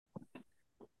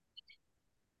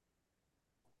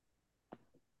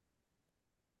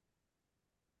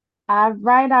All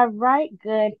right.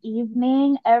 Good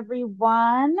evening,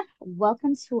 everyone.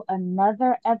 Welcome to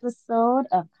another episode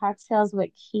of Cocktails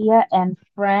with Kia and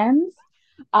Friends.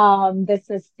 This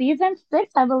is season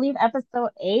six, I believe, episode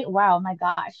eight. Wow, my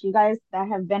gosh, you guys that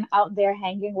have been out there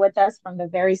hanging with us from the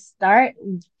very start,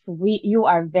 you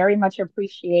are very much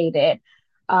appreciated.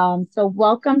 So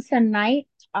welcome tonight.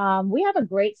 We have a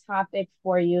great topic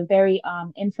for you, very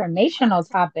informational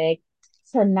topic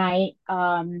tonight.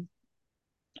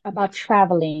 About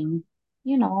traveling.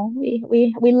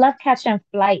 We love catching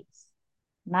flights,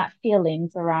 not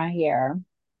feelings around here.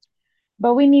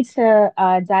 But we need to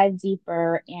dive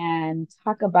deeper and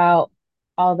talk about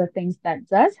all the things that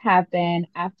does happen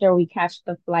after we catch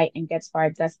the flight and get to our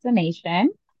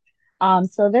destination.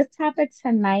 So this topic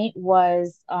tonight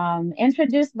was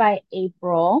introduced by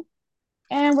April,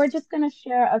 and we're just going to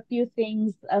share a few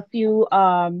things, a few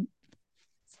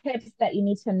tips that you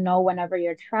need to know whenever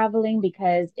you're traveling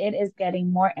because it is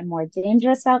getting more and more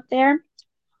dangerous out there.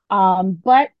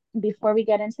 But before we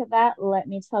get into that, let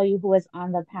me tell you who is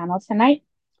on the panel tonight.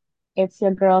 It's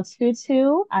your girl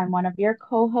Tutu. I'm one of your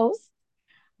co-hosts.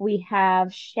 We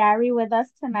have Shari with us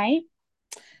tonight,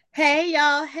 Hey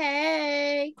y'all,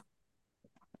 hey.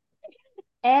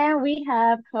 and we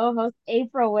have co-host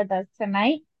April with us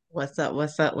tonight. What's up?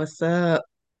 What's up? What's up?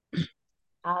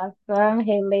 Awesome.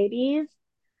 Hey, ladies.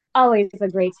 Always a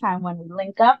great time when we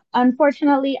link up.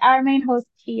 Unfortunately, our main host,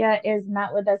 Kia, is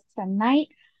not with us tonight.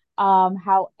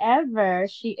 However,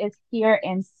 she is here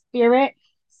in spirit.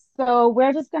 So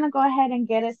we're just going to go ahead and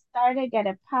get it started, get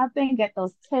it popping, get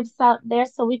those tips out there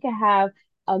so we can have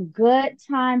a good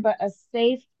time, but a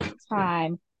safe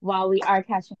time while we are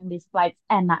catching these flights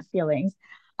and not feelings.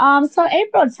 So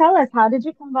April, tell us, how did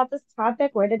you come about this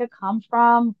topic? Where did it come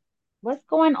from? What's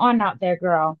going on out there,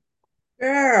 girl?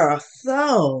 Girl,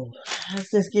 so let's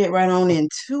just get right on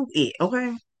into it,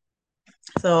 okay?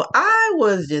 So I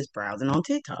was just browsing on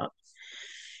TikTok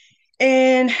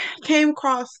and came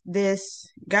across this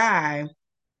guy.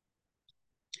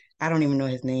 I don't even know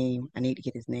his name. I need to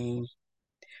get his name.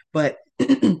 But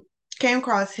came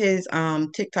across his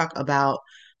TikTok about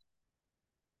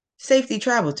safety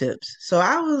travel tips. So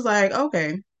I was like,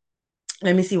 okay,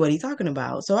 let me see what he's talking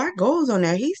about. So I goes on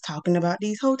there. He's talking about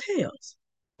these hotels,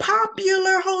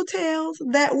 popular hotels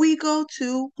that we go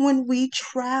to when we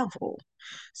travel.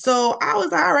 So I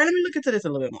was like, all right, let me look into this a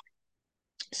little bit more.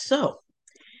 So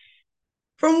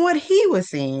from what he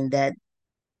was saying, that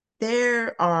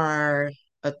there are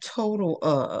a total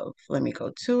of, let me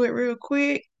go to it real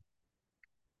quick.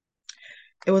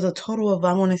 It was a total of,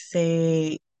 I want to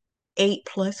say, eight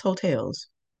plus hotels.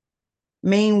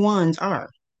 Main ones are,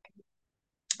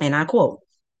 and I quote,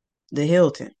 the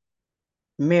Hilton,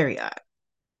 Marriott,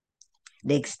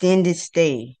 the extended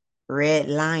stay, Red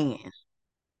Lion,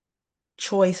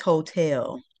 Choice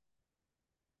Hotel,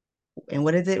 and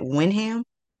what is it? Wyndham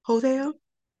Hotel?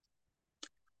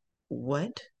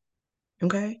 What?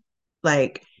 Okay.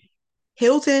 Like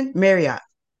Hilton, Marriott,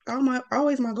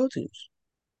 always my go-tos.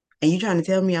 And you trying to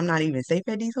tell me I'm not even safe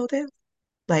at these hotels?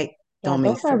 Like, Yeah, don't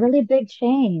make those are sense. really big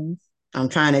chains. I'm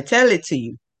trying to tell it to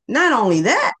you. Not only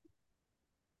that,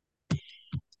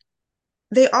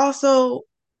 they also,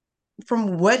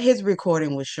 from what his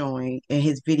recording was showing in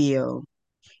his video,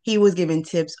 he was giving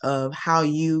tips of how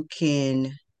you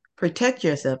can protect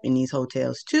yourself in these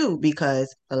hotels too,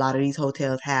 because a lot of these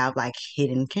hotels have like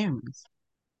hidden cameras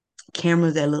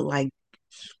that look like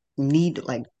need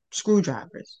like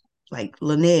screwdrivers, like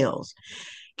Linnell's,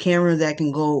 cameras that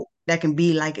can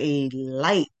be like a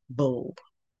light bulb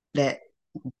that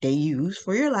they use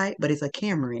for your light, but it's a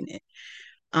camera in it.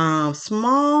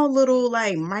 Small little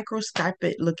like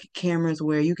microscopic looking cameras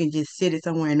where you can just sit it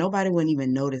somewhere and nobody wouldn't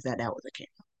even notice that that was a camera.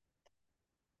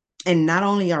 And not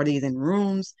only are these in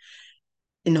rooms,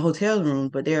 in the hotel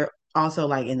rooms, but they're also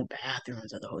like in the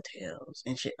bathrooms of the hotels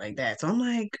and shit like that. So I'm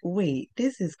like, wait,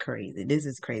 this is crazy. This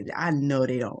is crazy. I know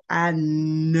they don't. I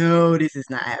know this is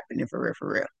not happening for real,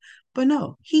 for real. But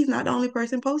no, he's not the only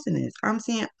person posting this. I'm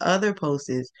seeing other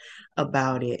posts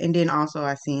about it. And then also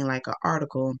I seen like an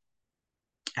article.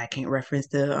 I can't reference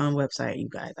the website, you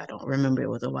guys. I don't remember. It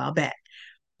was a while back.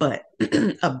 But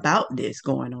about this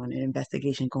going on, an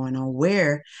investigation going on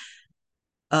where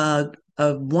uh,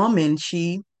 a woman,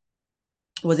 she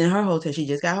was in her hotel. She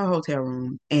just got her hotel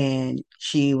room and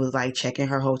she was like checking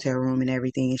her hotel room and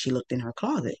everything. And she looked in her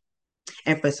closet.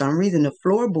 And for some reason, the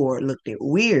floorboard looked it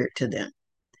weird to them.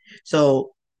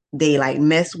 So they like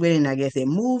messed with it and I guess it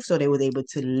moved. So they was able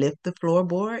to lift the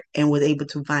floorboard and was able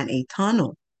to find a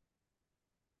tunnel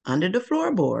under the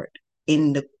floorboard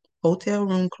in the hotel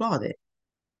room closet.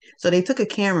 So they took a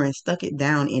camera and stuck it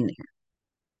down in there.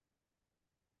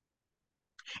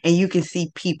 and you can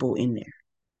see people in there.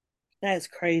 That's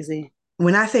crazy.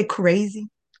 When I say crazy,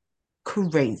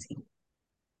 crazy.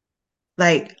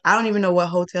 Like, I don't even know what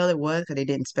hotel it was because they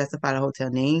didn't specify the hotel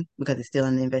name because it's still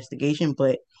in the investigation,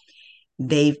 but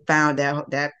they found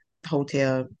that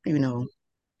hotel,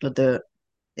 with the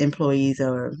employees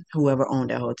or whoever owned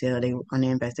that hotel, they were on the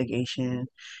investigation.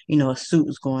 A suit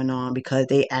was going on because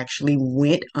they actually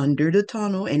went under the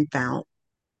tunnel and found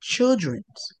children's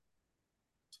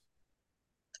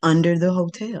under the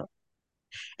hotel.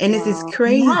 And this is Wow. Not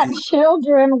crazy.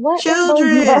 children. What in the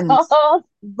Children's. world?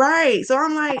 Right. So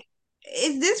I'm like,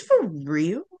 is this for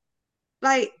real?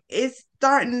 Like, it's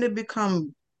starting to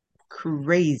become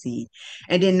crazy.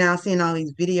 And then now seeing all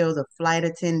these videos of flight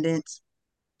attendants,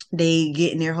 they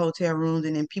get in their hotel rooms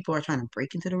and then people are trying to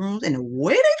break into the rooms. And the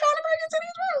way they trying to break into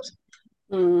these rooms,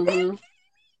 Mm-hmm.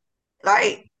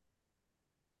 like,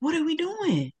 what are we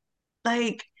doing?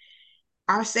 Like,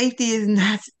 our safety is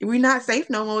not, we're not safe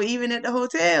no more, even at the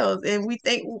hotels. And we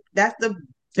think that's the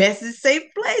best and safe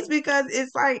place because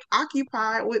it's like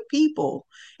occupied with people.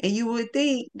 And you would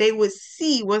think they would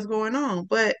see what's going on.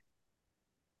 But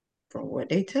from what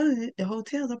they tell it, the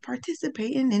hotels are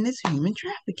participating in this human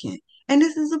trafficking. And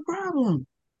this is a problem.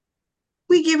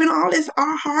 We giving all this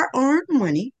our hard-earned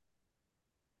money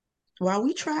while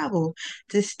we travel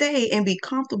to stay and be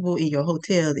comfortable in your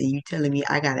hotels, and you telling me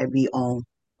I gotta be on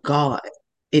guard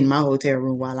in my hotel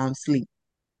room while I'm asleep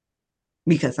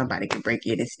because somebody can break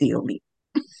in and steal me.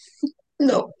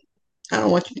 No, I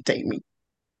don't want you to take me.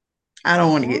 I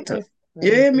don't want to That get took. is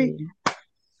You hear me? crazy.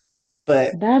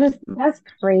 But That's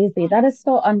crazy. That is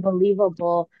so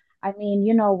unbelievable. I mean,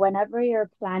 whenever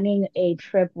you're planning a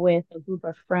trip with a group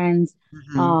of friends,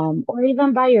 mhm, or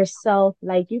even by yourself,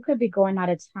 like you could be going out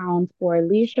of town for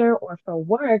leisure or for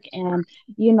work, and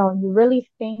you really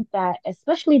think that,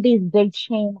 especially these big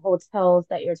chain hotels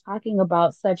that you're talking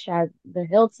about, such as the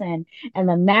Hilton and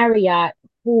the Marriott,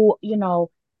 who,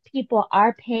 people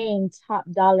are paying top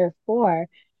dollar for,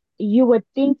 you would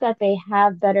think that they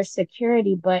have better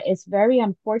security, but it's very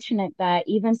unfortunate that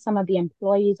even some of the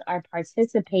employees are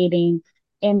participating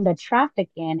in the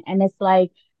trafficking. And it's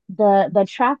like the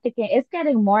trafficking is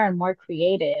getting more and more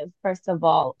creative, first of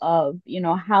all, of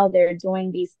how they're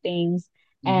doing these things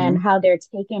and mhm. how they're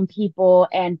taking people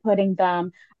and putting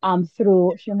them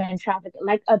through human trafficking.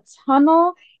 Like a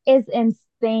tunnel is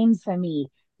insane to me.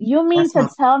 You mean That's to my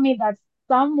tell me that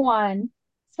someone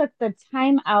took the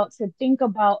time out to think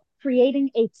about creating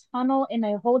a tunnel in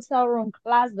a hotel room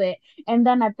closet, and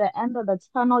then at the end of the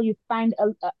tunnel you find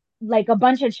like a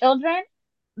bunch of children?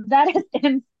 That is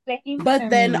insane But to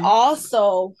then me.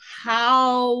 also,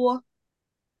 how,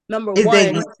 number is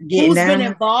they one, getting who's been down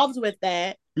there? involved with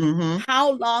that, Mm-hmm.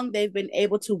 how long they've been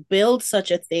able to build such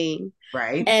a thing,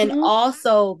 Right. and Mhm.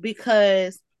 also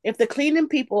because if the cleaning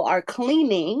people are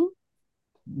cleaning,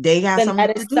 They got then something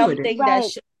that to is do with it. something that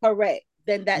Right. should correct.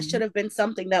 Then that should Mhm. have been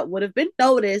something that would have been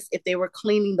noticed if they were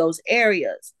cleaning those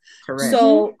areas. Correct. Hmm.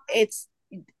 So it's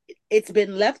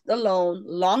been left alone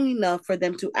long enough for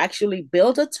them to actually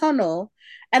build a tunnel.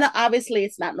 And obviously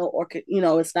it's not no orchid,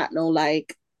 it's not no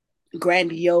like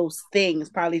grandiose thing. It's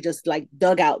probably just like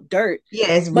dug out dirt. Yeah,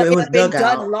 But it it's was been dug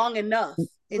done out. long enough.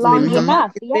 It's been Long Mm-hmm. done,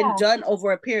 enough, it's been yeah. done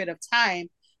over a period of time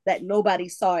that nobody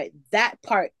saw it. That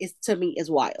part is, to me, is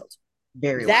wild.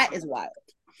 Very That wild. is wild.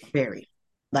 Very.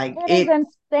 Like It is it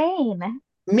insane.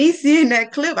 me seeing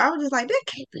that clip, I was just like, that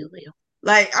can't be real.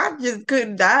 Like I just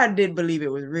couldn't I didn't believe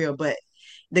it was real, but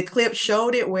the clip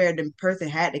showed it where the person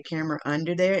had the camera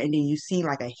under there and then you see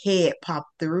like a head pop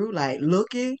through, like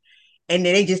looking, and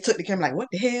then they just took the camera like, what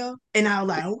the hell? And I was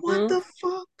like, what Mm-hmm. the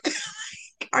fuck?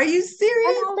 Are you And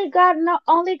serious?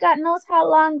 only God knows how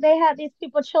long they had these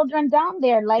people, children down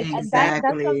there. Like that's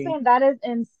Exactly. something that is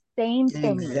insane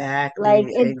to me. Like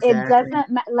Exactly. it Exactly.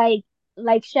 doesn't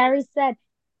like Sherry said,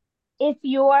 if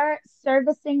you're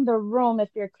servicing the room, if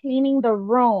you're cleaning the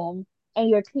room and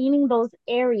you're cleaning those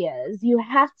areas, you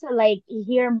have to like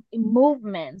hear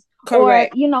movements, or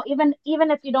Correct. even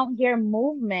if you don't hear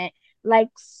movement, like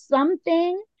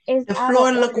something is The out of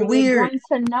floor look order. You're weird. going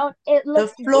to know it The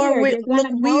looks floor weird. You're going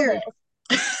look to weird.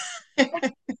 notice.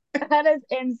 That is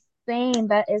insane.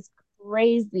 That is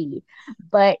crazy.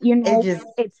 But It just,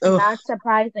 it's oh, not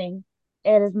surprising.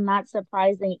 It is not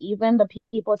surprising. Even the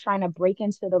people trying to break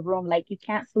into the room, like you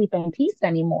can't sleep in peace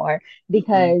anymore mm-mm.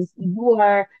 because you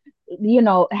are,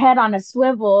 head on a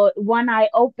swivel, one eye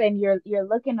open. You're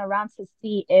looking around to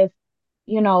see if,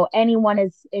 anyone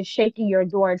is shaking your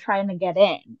door trying to get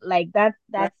in. Like Right.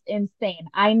 that's insane.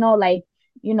 I know, like,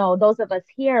 those of us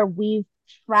here, we've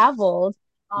traveled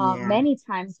Yeah. many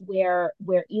times where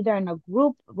we're either in a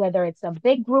group, whether it's a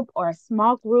big group or a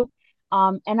small group,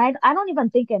 And I don't even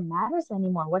think it matters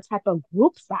anymore what type of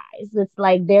group size. It's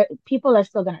like there people are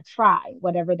still gonna try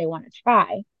whatever they want to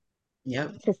try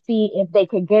Yep. to see if they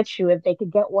could get you, if they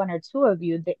could get one or two of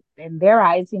you, they, in their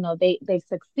eyes, they've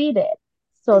succeeded.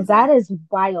 So that Exactly. is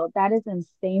wild. That is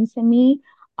insane to me.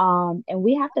 And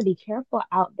we have to be careful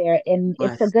out there. And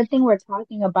it's a Must. good thing we're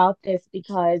talking about this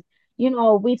because,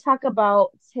 we talk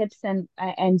about tips and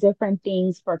different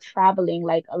things for traveling.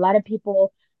 Like a lot of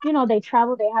people, they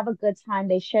travel, they have a good time,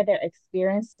 they share their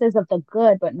experiences of the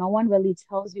good, but no one really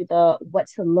tells you the what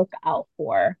to look out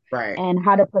for Right. and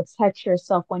how to protect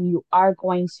yourself when you are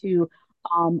going to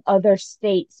other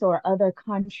states or other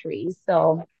countries.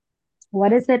 So,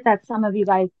 what is it that some of you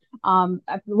guys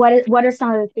what are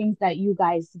some of the things that you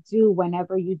guys do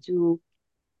whenever you do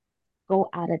go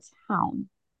out of town?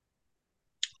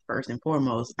 First and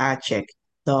foremost, I check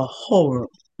the whole room.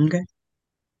 Okay.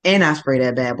 And I spray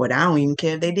that bad boy. I don't even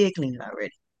care if they did clean it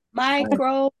already.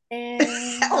 Microban,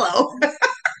 Hello.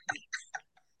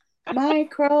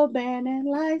 Microban, and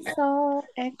Lysol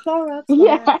and Clorox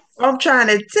Yeah, wipes. I'm trying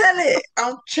to tell it.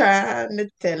 I'm trying to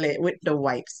tell it with the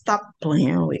wipes. Stop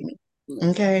playing with me. Listen,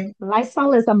 Okay.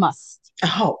 Lysol is a must.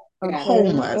 Oh, yeah, Okay, whole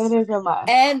it must. is a must.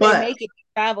 and they But make it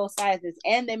travel sizes,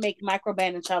 and they make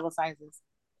Microban in travel sizes.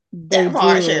 They that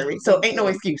part, do. Sherry. So They ain't no do.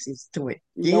 excuses to it.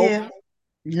 Nope, Yeah.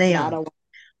 Now. not a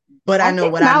But I I know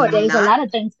think what I'm nowadays a not. lot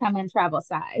of things come in travel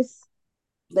size.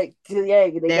 like. Yeah,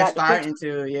 they They're got the picture. starting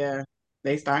to, yeah.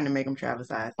 They starting to make them travel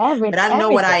size. But Every I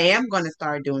know what I everything. am going to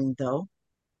start doing though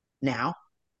now.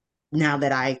 Now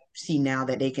that I see now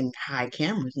that they can hide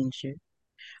cameras and shit.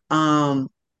 Um,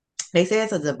 they say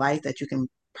it's a device that you can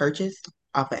purchase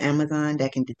off of Amazon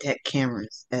that can detect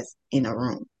cameras that's in a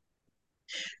room.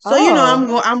 So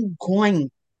Oh, I'm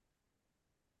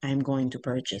going to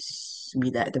purchase me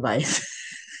that device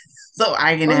so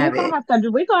I can well, have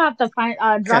it. we're gonna have to find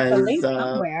drop the Cause link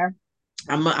somewhere.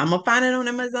 I'm gonna find it on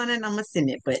Amazon and I'm gonna send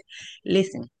it. But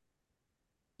listen,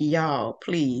 y'all,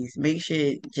 please make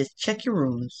sure just check your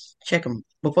rooms, check them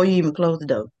before you even close the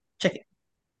door. Check it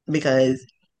because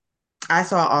I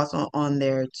saw also on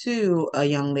there too a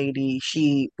young lady.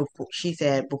 She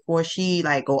said before she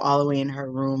like go all the way in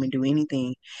her room and do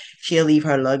anything, she'll leave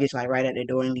her luggage like right at the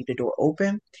door and leave the door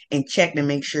open and check to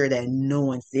make sure that no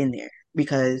one's in there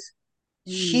because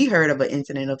she Mm, heard of an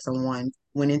incident of someone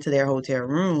went into their hotel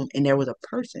room and there was a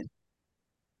person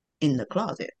in the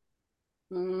closet.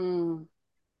 mm.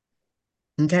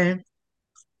 Okay,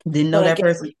 didn't So know they that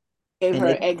person gave and her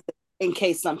they exit in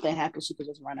case something happened. She could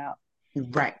just run out.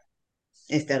 right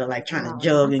instead of like trying to Wow,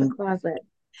 jug not the and closet.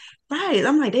 right.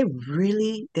 I'm like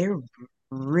they're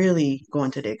really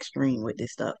going to the extreme with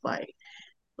this stuff like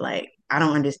I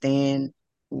don't understand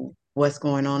what's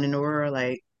going on in the world.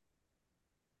 Like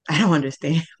I don't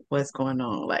understand what's going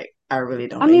on. Like I really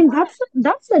don't. I Like mean,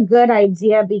 that's a good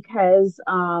idea because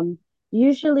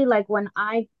usually like when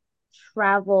I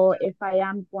travel, if I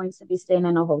am going to be staying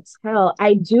in a hotel,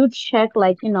 I do check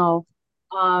like,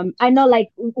 I know like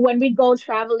when we go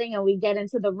traveling and we get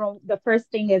into the room, the first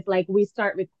thing is like we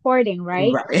start recording,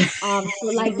 right? right. So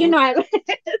like, Mhm.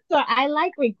 so I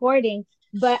like recording,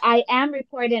 but I am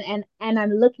recording and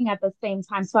I'm looking at the same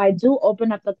time. So I do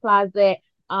open up the closet.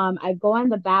 I go in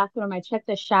the bathroom, I check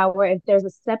the shower. If there's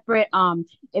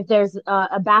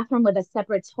a bathroom with a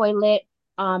separate toilet,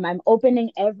 I'm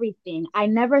opening everything. I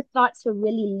never thought to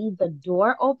really leave the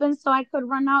door open so I could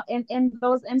run out in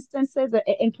those instances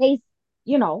in case,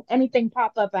 anything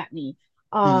pop up at me.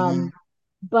 Hmm. Um,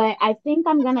 but I think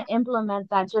I'm gonna implement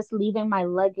that, just leaving my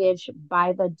luggage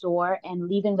by the door and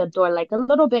leaving the door like a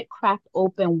little bit cracked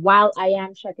open while I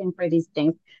am checking for these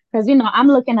things. Because I'm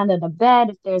looking under the bed.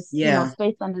 If there's, Yeah.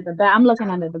 space under the bed, I'm looking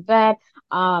under the bed.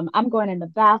 I'm going in the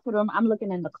bathroom. I'm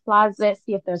looking in the closet,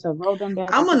 see if there's a robe in there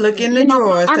I'm that gonna could look fit. in the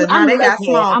drawers I'm because now I'm they got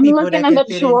looking. small I'm people looking that in can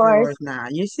the fit in drawers drawers, now.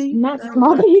 You see? not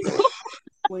small people.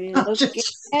 We I'm looking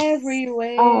just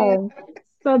everywhere. Um,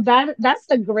 so that's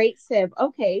a great tip.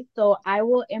 Okay, so I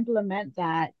will implement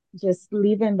that. Just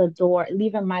leaving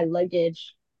my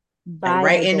luggage like by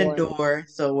right the in the door. door,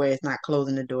 so where it's not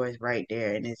closing the door is right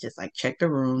there, and it's just like check the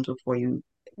rooms before you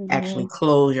actually Hmm.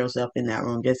 close yourself in that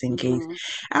room just in case. Mhm.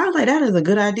 I was like, that is a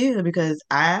good idea because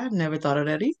I never thought of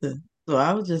that either. So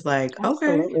I was just like, okay,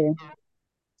 Absolutely.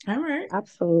 all right,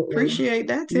 Absolutely. appreciate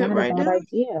that tip Not a right bad there.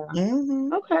 idea.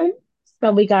 Hmm. Okay.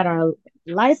 So we got our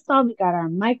Lysol, we got our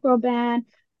microban,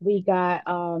 we got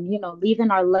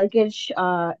leaving our luggage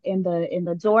in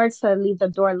the door to leave the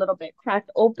door a little bit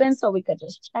cracked open so we could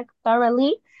just check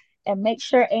thoroughly and make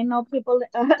sure ain't no people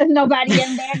nobody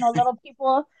in there, no little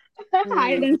people Mhm.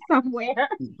 hiding somewhere.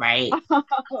 Right, So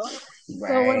what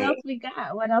right. else we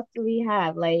got? What else do we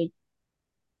have? Like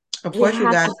Of We course, you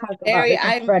have got to talk about it to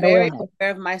I'm spread very awareness.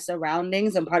 aware of my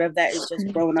surroundings, and part of that is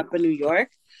just growing up in New York.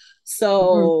 Mhm.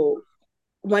 So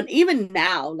when even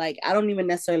now, like I don't even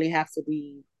necessarily have to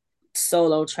be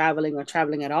solo traveling or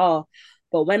traveling at all.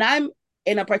 But when I'm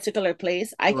in a particular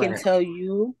place, I can right. tell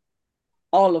you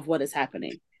all of what is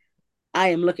happening. I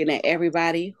am looking at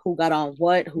everybody who got on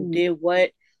what, who Mhm. did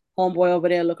what. Homeboy over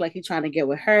there looked like he's trying to get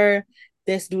with her.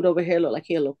 This dude over here looked like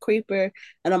he a little creeper.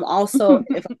 And I'm also,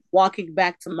 if I'm walking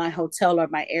back to my hotel or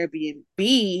my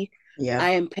Airbnb, Yeah.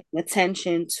 I am paying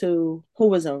attention to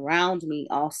who is around me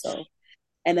also.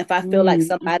 And if I feel like Mhm.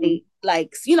 somebody,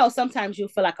 like, you know, sometimes you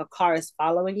feel like a car is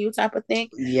following you type of thing,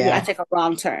 I Yeah. Yes. take a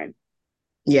wrong turn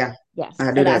Yeah. Yes.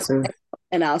 I do and that too.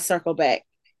 I'll circle back.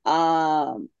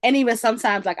 And even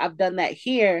sometimes like I've done that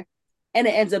here and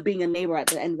it ends up being a neighbor at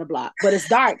the end of the block. But it's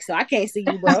dark, so I can't see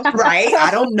you, bro. Right. I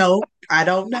don't know. I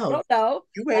don't I know. don't know.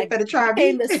 You ain't Like better you try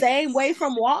came me. the same way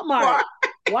from Walmart.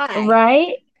 Why? Why?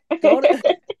 Right? Go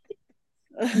to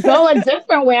Go a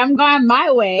different way. I'm going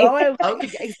my way. go Okay.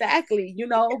 exactly, you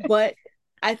know, but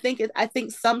I think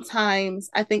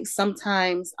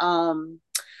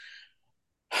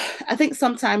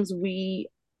sometimes we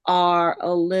are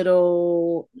a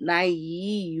little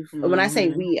naive. When I say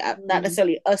Hmm. we, not Mhm.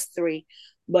 necessarily us three,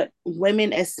 but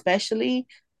women especially,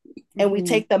 and we Mhm.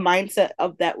 take the mindset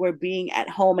of that we're being at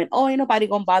home and oh, ain't nobody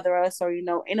gonna bother us, or you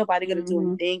know, ain't nobody gonna do Mhm.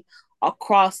 anything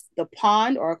across the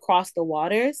pond or across the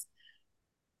waters,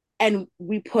 and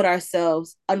we put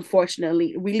ourselves,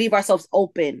 unfortunately, we leave ourselves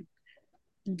open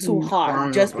to Mhm.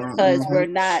 harm just Vulnerable. because Hmm.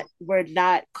 we're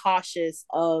not cautious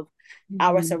of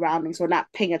our Mhm. surroundings, we're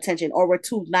not paying attention, or we're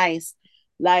too nice.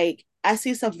 Like I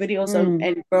see some videos of Mm.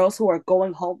 and girls who are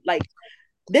going home like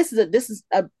this is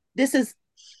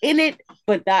in it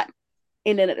but not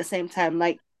in it at the same time.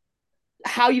 Like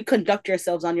how you conduct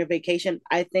yourselves on your vacation,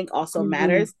 I think also Mhm.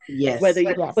 matters, whether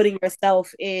Yes. you're Yes. putting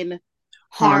yourself in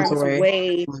Harm's harm's way.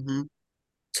 way Hmm.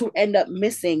 to end up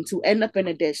missing, to end up in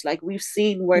a ditch. Like we've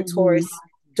seen where Mhm. tourists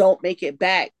don't make it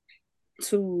back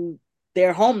to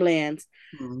their homelands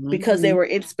Hmm. because they Mhm. were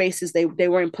in spaces, they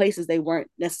were in places they weren't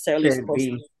necessarily Should supposed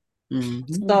to be. be. Hmm.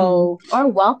 Mhm. So Or you know,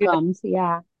 welcomed.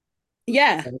 Yeah.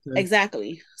 yeah, Okay.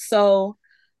 exactly. So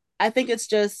I think it's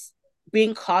just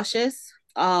being cautious.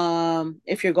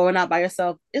 If you're going out by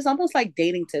yourself, it's almost like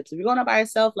dating tips. If you're going out by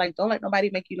yourself, like don't let nobody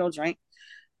make you no drink.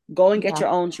 Go and get Yeah. your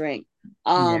own drink.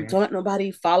 Yeah. Don't let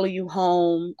nobody follow you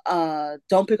home.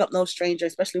 Don't pick up no stranger,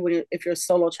 especially when if you're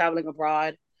solo traveling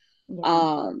abroad. Yeah.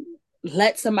 Um,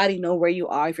 let somebody know where you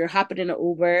are. If you're hopping in an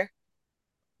Uber,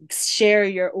 share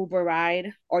your Uber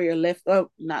ride or your Lyft. Oh,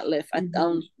 not Lyft.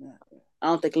 Mhm. I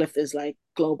don't think Lyft is like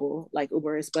global like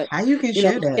Uber is, but How you can you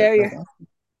know, share that? share your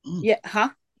Mm. yeah, huh?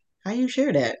 How you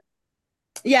share that?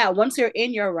 Yeah. Once you're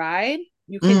in your ride,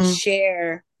 you can Mm.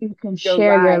 share You can your share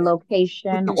your ride. You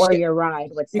location can or share. your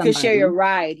ride with You can share your somebody.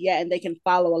 ride, yeah, and they can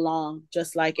follow along.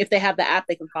 Just like if they have the app,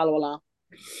 they can follow along.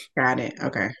 Got it. Okay.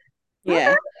 Okay.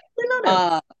 Yeah. You know that.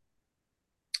 Uh,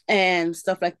 and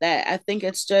stuff like that. I think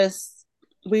it's just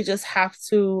we just have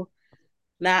to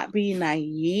not be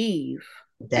naive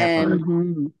That part. and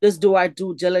Mm-hmm. just do our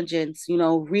due diligence, you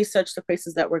know, research the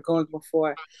places that we're going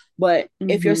before. But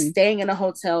if you're Mm-hmm. staying in a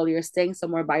hotel, you're staying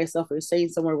somewhere by yourself, or you're staying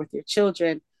somewhere with your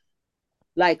children,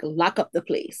 like lock up the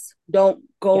place. Don't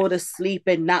go to Yes. sleep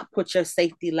and not put your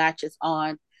safety latches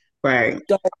on. Right.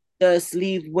 Don't just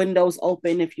leave windows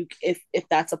open if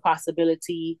that's a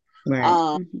possibility. Right.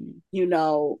 Um, Mm-hmm. you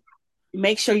know,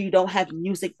 make sure you don't have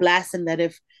music blasting that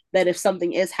if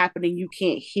something is happening, you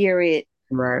can't hear it.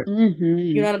 Right. You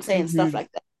Mm-hmm. know what I'm saying? Stuff Mm-hmm.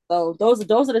 like that. So those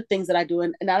are the things that I do.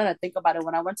 And now that I think about it,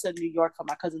 when I went to New York for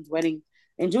my cousin's wedding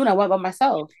in June, I went by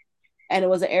myself. And it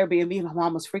was an Airbnb. My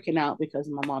mom was freaking out because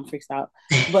my mom freaks out.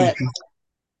 But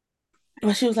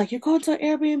she was like, "You're going to an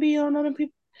Airbnb, you don't know them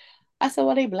people." I said,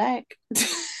 "Well, they black."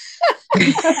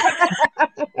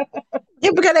 Yeah,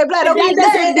 because they black And don't that mean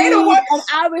doesn't they don't mean, want. and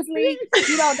obviously,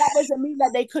 you know, that doesn't mean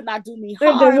that they could not do me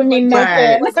That doesn't harm, but mean just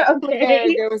Right. nothing.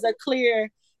 Okay. there was a clear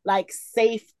like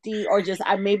safety, or just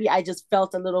I just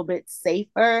felt a little bit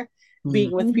safer Mm.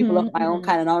 being with people of Mm-hmm. my own Mm-hmm.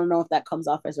 kind. And I don't know if that comes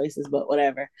off as racist, but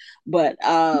whatever. But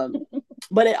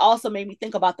but it also made me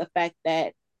think about the fact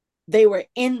that they were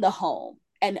in the home.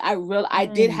 And I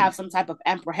did Mm. have some type of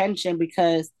apprehension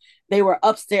because they were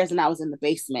upstairs and I was in the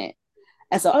basement.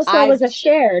 And so Oh, so it was a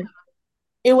shared.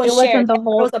 it It was shared. wasn't the It was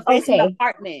whole. a basement Okay.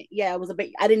 apartment. Yeah, it was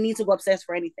I didn't need to go upstairs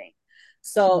for anything.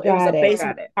 So it was a Got it.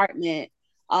 basement Got it. apartment,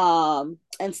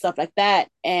 and stuff like that.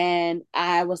 And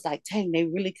I was like, dang, they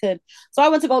really could. So I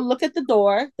went to go look at the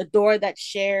door that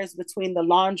shares between the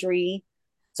laundry.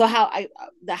 So how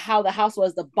the house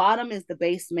was, the bottom is the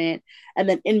basement, and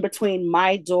then in between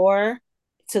my door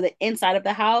to the inside of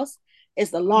the house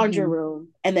is the laundry room,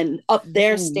 and then up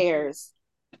their stairs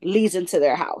leads into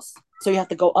their house. So you have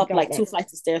to go up Got like it. 2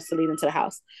 flights of stairs to lead into the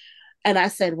house. And I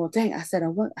said, well, dang, I said,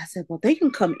 well, they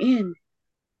can come in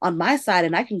on my side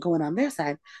and I can go in on their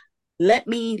side. Let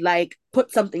me like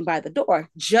put something by the door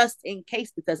just in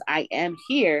case, because I am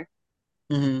here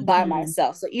by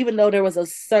myself. So even though there was a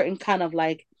certain kind of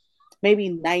like maybe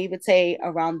naivete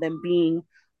around them being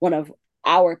one of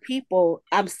our people,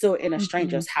 I'm still in a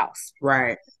stranger's house.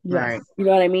 Right. Right. You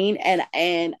know what I mean?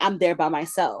 And I'm there by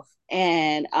myself.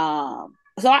 And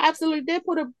so I absolutely did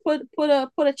put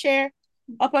a chair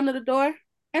up under the door. Ain't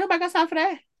nobody got time for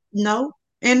that. No.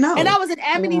 And no. And I was in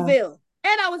Yeah. Amityville.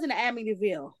 And I was in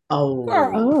Amityville. Oh.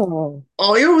 Girl.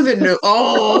 Oh. It was in the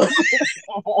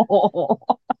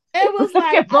It was Look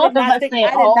like at both of us say,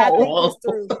 I did not think oh. this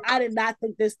through. I did not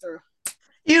think this through.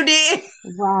 You did.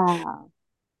 Wow.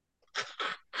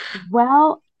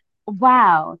 Well,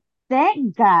 wow.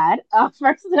 Thank God.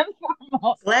 First and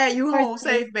foremost, Glad you for home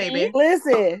safe, safety. baby.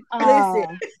 Listen. Uh,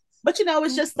 But you know,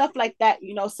 it's just stuff like that.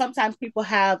 You know, sometimes people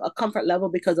have a comfort level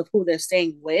because of who they're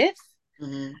staying with,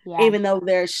 yeah. even though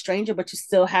they're a stranger, but you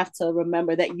still have to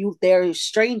remember that they're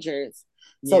strangers.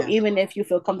 So Yeah. even if you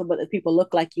feel comfortable that people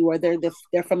look like you, or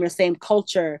they're from your same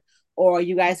culture, or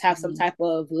you guys have some type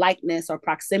of likeness or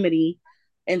proximity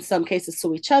in some cases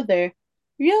to each other,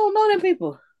 you don't know them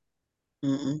people.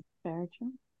 Very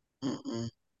true. So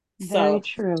Very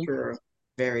true. True.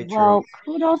 Very true. Well,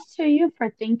 kudos to you for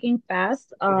thinking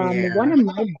fast. Yeah. One of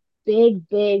my big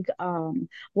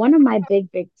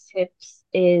tips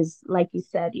is, like you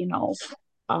said,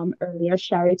 earlier,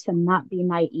 Sherry, to not be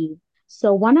naive.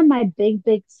 So one of my big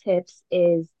tips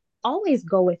is always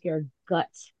go with your gut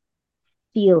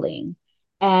feeling.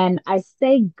 And I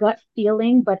say gut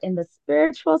feeling, but in the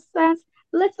spiritual sense,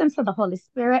 listen to the Holy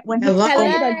Spirit. When he Hello. tell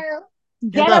you to hello.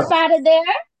 get Hello. up out of there,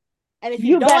 And if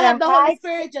you you don't better have the Holy hide,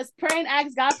 Spirit, just pray and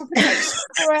ask God for protection.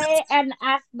 pray, and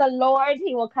ask the Lord.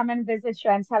 He will come and visit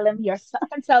you and tell him yourself,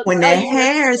 tell When tell the you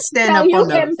hairs stand tell up you on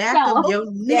the back of himself. your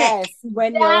neck, Yes,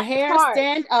 when your That hair part.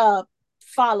 stand up,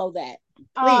 follow that.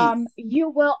 please. You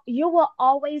will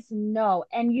always know,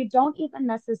 and you don't even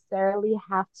necessarily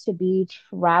have to be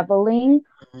traveling.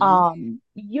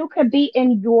 You could be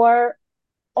in your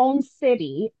own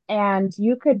city, and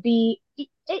you could be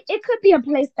it could be a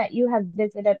place that you have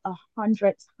visited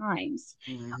 100 times,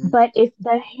 but if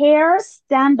the hairs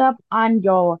stand up on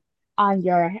your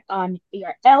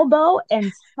elbow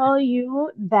and tell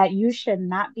you that you should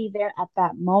not be there at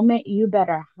that moment, you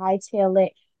better hightail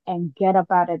it and get up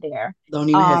out of there. Don't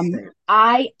even hesitate.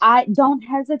 I don't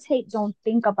hesitate, don't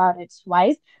think about it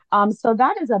twice. So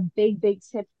that is a big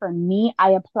tip for me.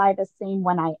 I apply the same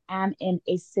when I am in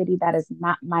a city that is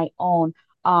not my own.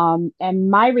 And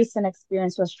my recent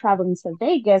experience was traveling to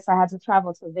Vegas. I had to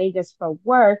travel to Vegas for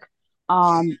work.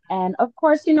 And of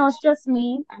course, it's just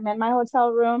me. I'm in my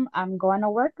hotel room. I'm going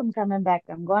to work. I'm coming back.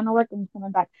 I'm going to work. I'm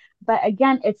coming back. But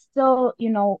again, it's still,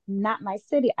 not my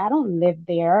city. I don't live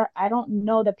there. I don't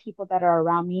know the people that are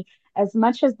around me. As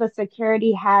much as the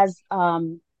security has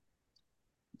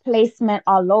placement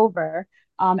all over,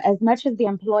 as much as the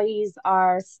employees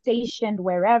are stationed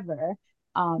wherever,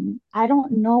 I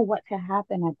don't know what could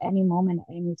happen at any moment,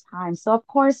 at any time. So, of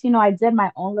course, I did my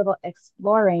own little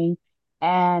exploring,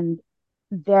 and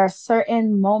there are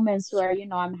certain moments where,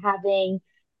 I'm having,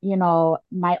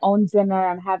 my own dinner,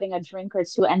 I'm having a drink or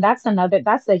two, and that's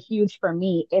a huge for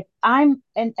me. If and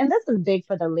this is big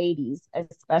for the ladies,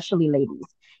 especially ladies,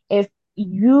 if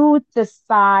you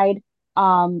decide,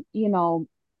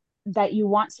 that you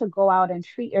want to go out and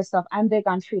treat yourself. I'm big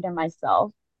on treating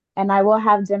myself. And I will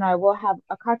have dinner, I will have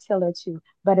a cocktail or two,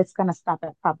 but it's gonna stop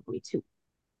at probably two.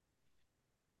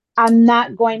 I'm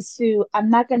not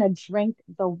gonna drink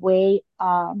the way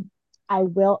I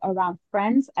will around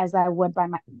friends as I would by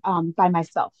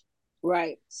myself.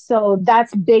 Right. So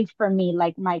that's big for me.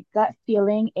 Like my gut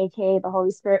feeling, aka the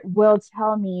Holy Spirit, will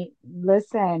tell me,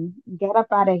 listen, get up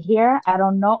out of here. I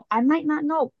don't know. I might not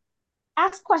know.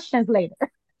 Ask questions later.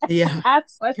 Yeah.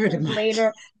 Ask Pretty questions much.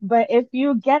 later. But if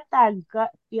you get that gut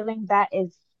feeling, that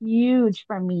is huge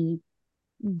for me.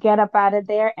 Get up out of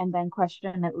there and then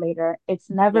question it later. It's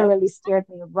never Yep. really steered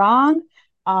me wrong.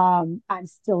 I'm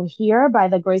still here by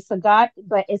the grace of God,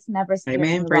 but it's never steered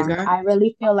me Amen. Praise wrong. God. I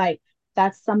really feel like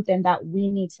that's something that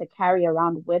we need to carry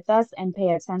around with us and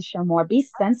pay attention more. Be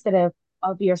sensitive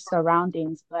of your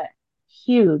surroundings, but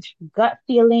huge gut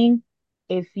feeling.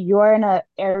 If you're in an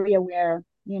area where,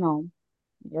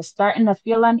 you're starting to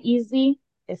feel uneasy,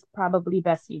 it's probably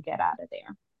best you get out of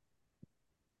there.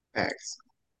 Facts.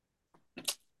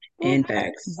 Whew. And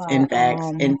facts. But And facts.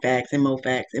 And facts. And more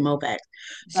facts. And more facts.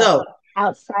 but So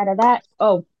Outside of that,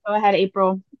 oh, go ahead,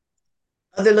 April.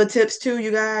 Other little tips too,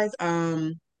 you guys.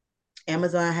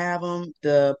 Amazon have them,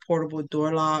 the portable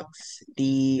door locks,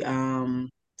 the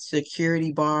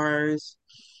security bars.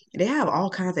 They have all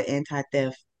kinds of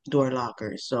anti-theft door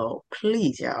lockers. So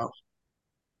please, y'all,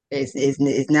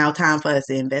 it's now time for us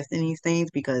to invest in these things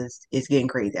because it's getting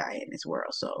crazy out here in this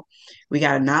world. So we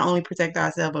gotta not only protect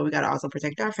ourselves, but we gotta also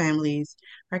protect our families,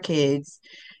 our kids,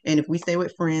 and if we stay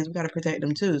with friends, we gotta protect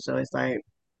them too. So it's like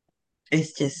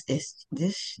it's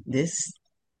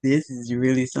this is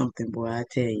really something, boy. I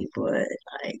tell you, but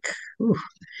like, whew,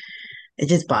 it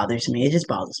just bothers me. It just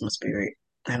bothers my spirit.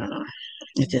 I don't know.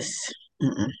 It just,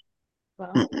 mm-mm,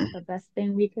 Well, mm-mm. the best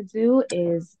thing we could do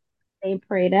is stay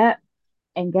prayed up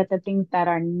and get the things that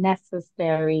are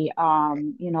necessary.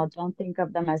 Don't think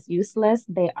of them as useless.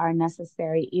 They are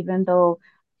necessary, even though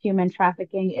human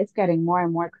trafficking is getting more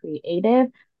and more creative.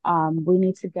 We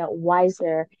need to get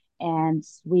wiser and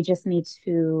we just need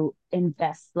to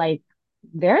invest. Like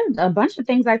there's a bunch of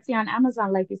things I see on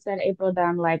Amazon, like you said, April, that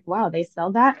I'm like, wow, they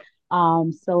sell that.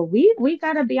 So we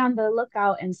gotta be on the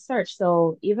lookout and search.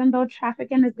 So even though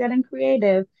trafficking is getting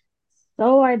creative,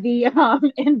 so are the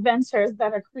inventors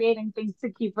that are creating things to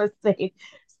keep us safe.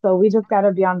 So we just got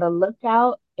to be on the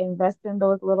lookout, invest in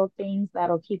those little things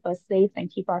that'll keep us safe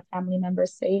and keep our family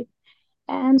members safe.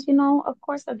 And, of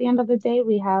course, at the end of the day,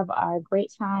 we have our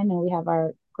great time and we have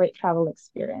our great travel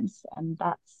experience. And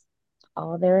that's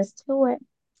all there is to it.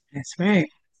 That's right.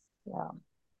 Yeah.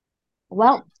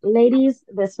 Well, ladies,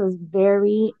 this was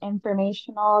very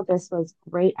informational. This was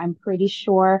great. I'm pretty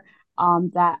sure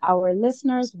that our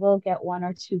listeners will get one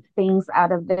or two things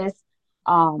out of this.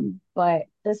 But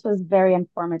this was very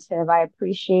informative. I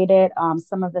appreciate it.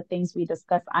 Some of the things we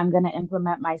discussed, I'm going to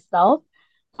implement myself.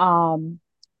 Um,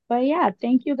 but yeah,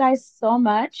 thank you guys so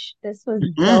much. This was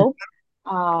Mm.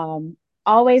 dope.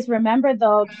 Always remember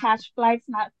though, catch flights,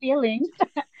 not feelings.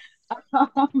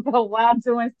 But while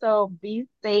doing so, be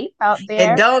safe out And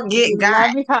there. don't We get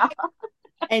got. love y'all.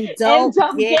 And And don't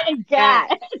don't get get got.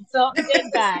 got. Don't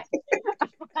get got.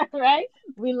 All right.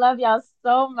 We love y'all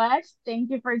so much. Thank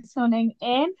you for tuning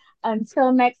in.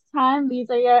 Until next time, these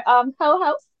are your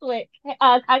co-hosts with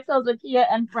Cocktails with Kia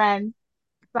and Friends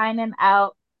signing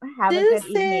out. Have a good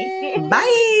evening. Deuces.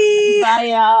 Bye. Bye,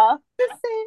 y'all. Deuces.